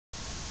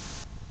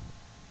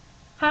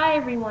Hi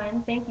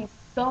everyone, thank you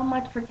so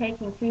much for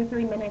taking 2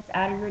 3 minutes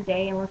out of your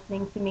day and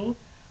listening to me.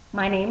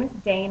 My name is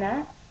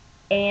Dana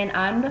and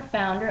I'm the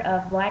founder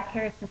of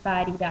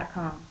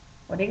BlackHairSociety.com.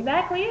 What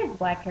exactly is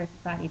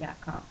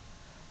BlackHairSociety.com?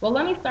 Well,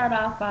 let me start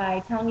off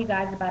by telling you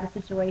guys about a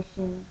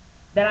situation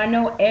that I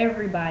know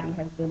everybody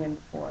has been in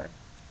before.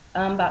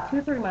 About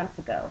 2 3 months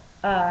ago,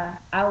 I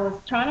was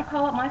trying to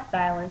call up my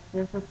stylist.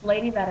 There's this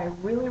lady that I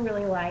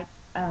really liked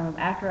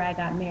after I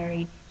got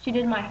married. She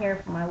did my hair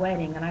for my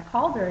wedding, and I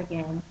called her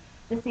again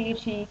to see if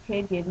she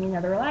could give me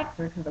another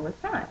relaxer because it was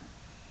time.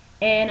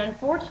 And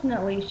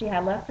unfortunately, she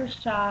had left her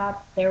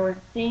shop. There were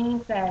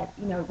things that,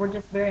 were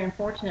just very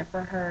unfortunate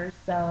for her.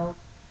 So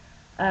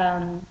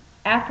um,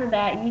 after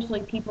that,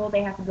 usually people,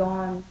 they have to go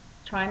on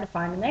trying to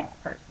find the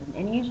next person.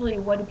 And usually,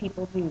 what do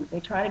people do? They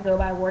try to go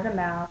by word of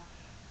mouth,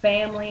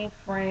 family,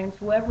 friends,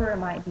 whoever it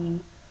might be.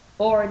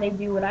 Or they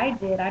do what I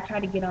did. I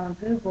tried to get on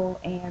Google,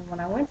 and when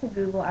I went to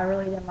Google, I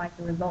really didn't like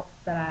the results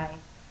that I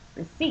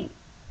received.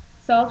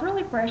 So I was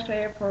really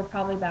frustrated for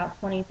probably about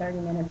 20, 30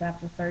 minutes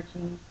after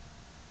searching.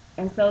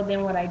 And so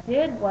then what I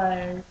did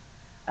was,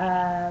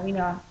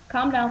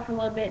 calm down for a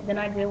little bit. Then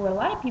I did what a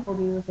lot of people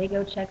do is they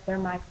go check their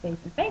MySpace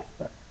and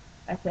Facebook.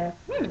 I said,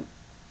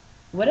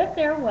 what if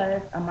there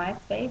was a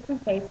MySpace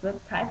and Facebook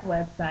type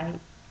website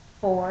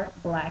for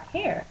black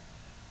hair?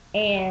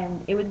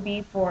 And it would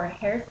be for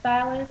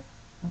hairstylists,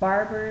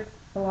 barbers,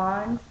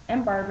 salons,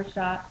 and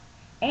barbershops,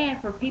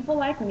 and for people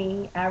like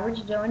me,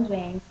 average Joe and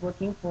James,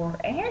 looking for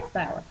a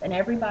hairstylist. And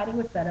everybody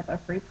would set up a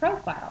free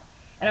profile.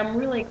 And I'm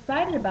really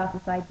excited about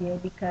this idea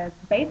because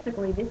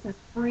basically this is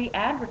free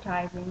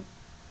advertising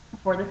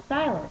for the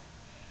stylist.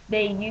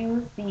 They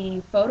use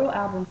the photo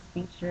albums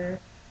feature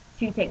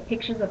to take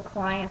pictures of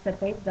clients that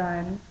they've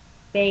done.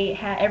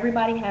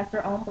 Everybody has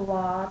their own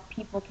blog.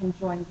 People can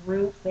join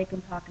groups. They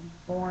can talk in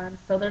forums.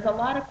 So there's a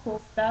lot of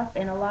cool stuff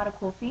and a lot of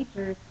cool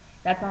features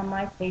that's on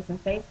MySpace and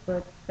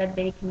Facebook that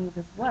they can use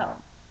as well.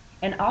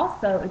 And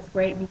also, it's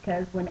great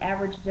because when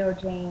average Joe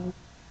James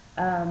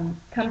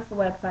comes to the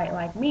website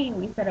like me,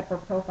 we set up a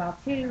profile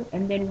too,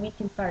 and then we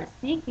can start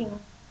seeking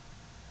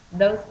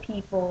those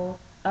people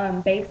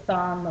based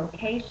on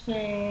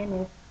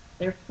location, if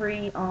they're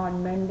free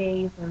on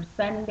Mondays or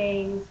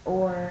Sundays,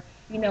 or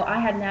I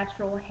had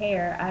natural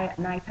hair,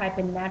 and I type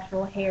in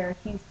natural hair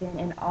Houston,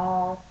 and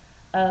all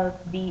of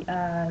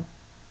the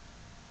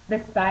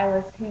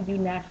stylists who do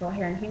natural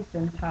hair in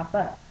Houston pop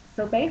up.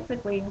 So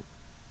basically,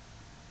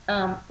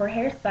 for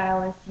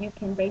hairstylists, you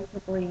can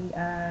basically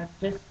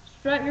just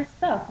strut your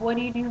stuff. What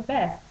do you do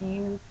best? Do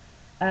you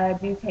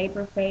do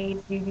taper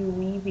fades? Do you do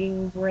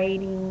weaving,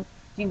 braiding?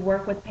 Do you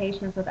work with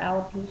patients with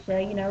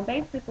alopecia?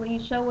 Basically you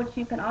show what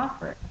you can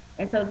offer.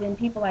 And so then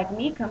people like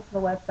me come to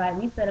the website,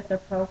 we set up their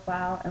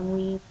profile, and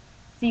we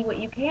see what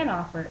you can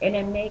offer. And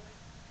it makes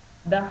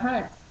the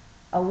hunt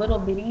a little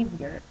bit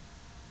easier.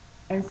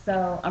 And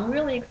so I'm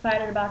really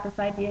excited about this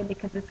idea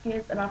because this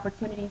gives an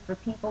opportunity for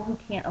people who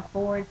can't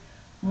afford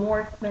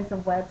more expensive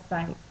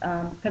websites.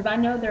 Because I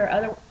know there are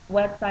other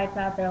websites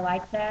out there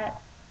like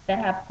that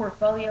have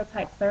portfolio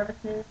type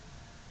services.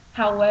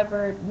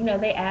 However,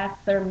 they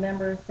ask their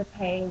members to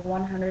pay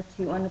 $100,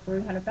 $200,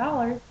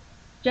 $300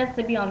 just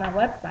to be on that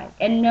website.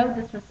 And no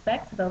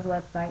disrespect to those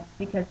websites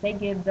because they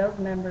give those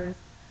members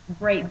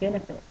great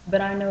benefits. But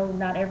I know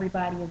not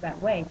everybody is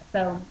that way.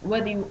 So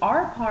whether you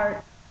are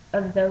part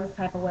of those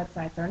type of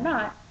websites or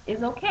not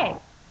is okay.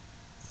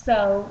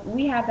 So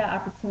we have that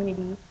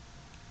opportunity.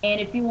 And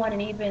if you want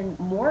an even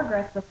more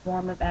aggressive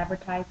form of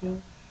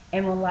advertising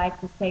and would like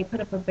to say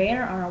put up a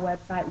banner on our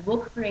website, we'll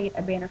create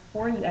a banner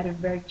for you at a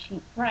very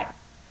cheap price.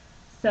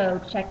 So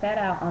check that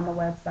out on the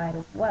website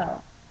as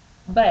well.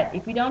 But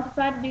if you don't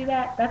decide to do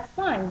that, that's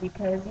fine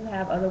because you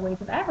have other ways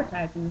of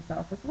advertising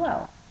yourself as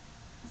well.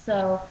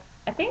 So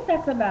I think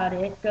that's about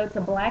it. Go to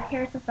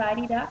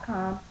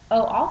blackhairsociety.com.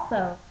 Oh,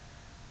 also,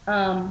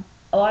 a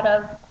lot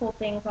of cool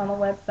things on the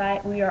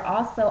website. We are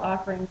also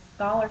offering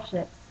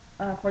scholarships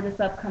for this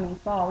upcoming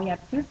fall. We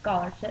have two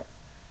scholarships,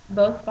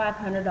 both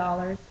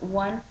 $500.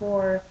 One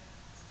for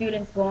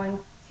students going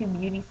to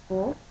beauty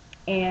school,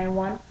 and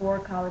one for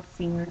college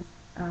seniors.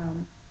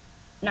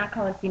 Not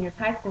college seniors,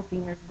 high school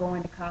seniors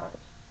going to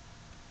college.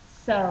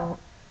 So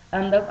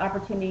those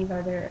opportunities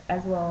are there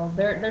as well.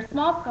 They're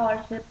small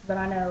scholarships, but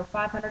I know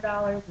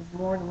 $500 is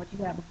more than what you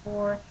had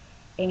before,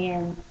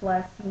 and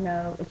plus,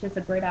 it's just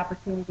a great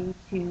opportunity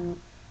to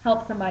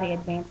help somebody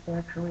advance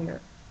their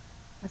career.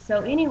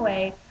 So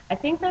anyway, I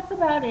think that's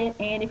about it.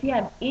 And if you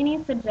have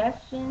any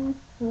suggestions,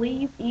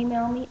 please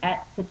email me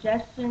at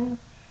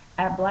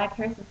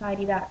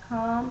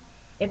suggestions@blackhairsociety.com.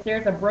 If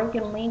there's a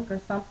broken link or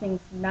something's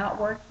not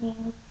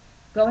working,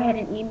 go ahead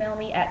and email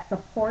me at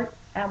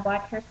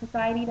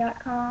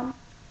support@blackhairsociety.com.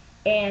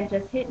 And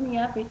just hit me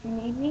up if you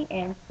need me.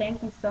 And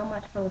thank you so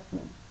much for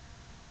listening.